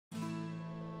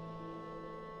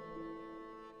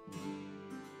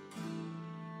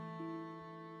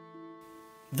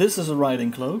This is a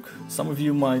riding cloak. Some of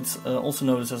you might also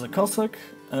know this as a cassock,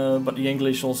 but the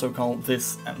English also call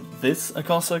this and this a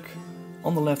cassock.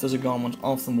 On the left is a garment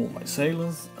often worn by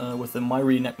sailors. Within my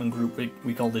reenactment group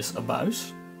we call this a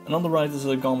buis. And on the right is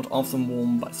a garment often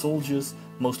worn by soldiers,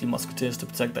 mostly musketeers, to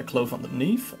protect their clothes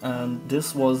underneath, and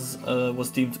this was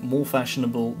deemed more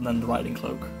fashionable than the riding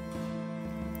cloak.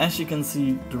 As you can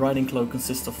see, the riding cloak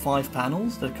consists of 5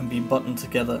 panels that can be buttoned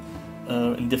together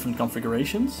in different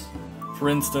configurations. For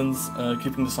instance,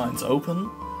 keeping the sides open,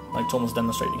 like Tom is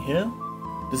demonstrating here.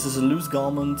 This is a loose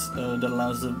garment that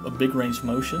allows a big range of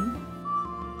motion.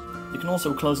 You can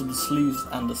also close up the sleeves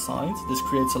and the sides. This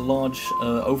creates a large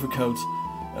overcoat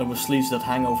with sleeves that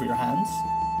hang over your hands.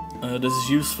 This is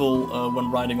useful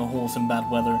when riding a horse in bad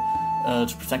weather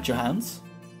to protect your hands.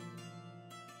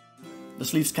 The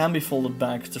sleeves can be folded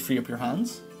back to free up your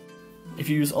hands. If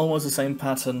you use almost the same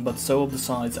pattern but sew up the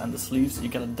sides and the sleeves, you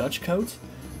get a Dutch coat.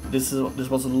 This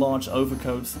was a large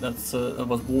overcoat that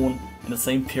was worn in the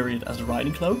same period as the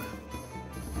riding cloak.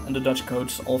 And the Dutch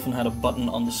coats often had a button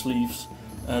on the sleeves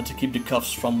to keep the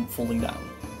cuffs from falling down.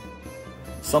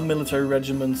 Some military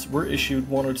regiments were issued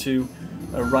 1 or 2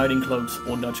 riding cloaks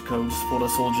or Dutch coats for their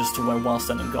soldiers to wear while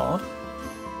standing guard.